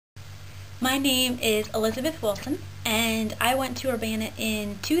My name is Elizabeth Wilson, and I went to Urbana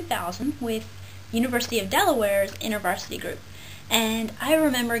in 2000 with University of Delaware's InterVarsity group. And I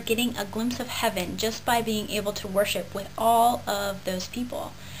remember getting a glimpse of heaven just by being able to worship with all of those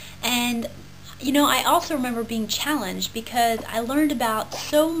people. And I also remember being challenged because I learned about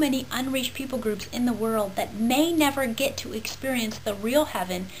so many unreached people groups in the world that may never get to experience the real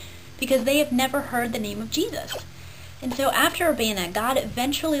heaven because they have never heard the name of Jesus. And so after Urbana, God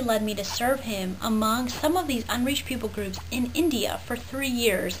eventually led me to serve Him among some of these unreached people groups in India for 3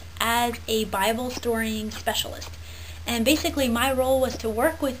 years as a Bible storying specialist. And basically my role was to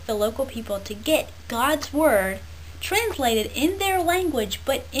work with the local people to get God's Word translated in their language,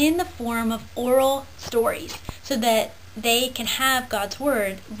 but in the form of oral stories, so that they can have God's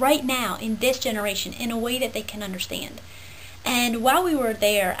Word right now in this generation in a way that they can understand. And while we were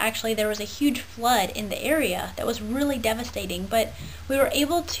there, actually there was a huge flood in the area that was really devastating, but we were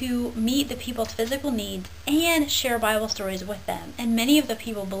able to meet the people's physical needs and share Bible stories with them, and many of the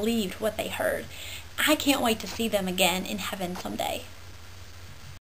people believed what they heard. I can't wait to see them again in heaven someday.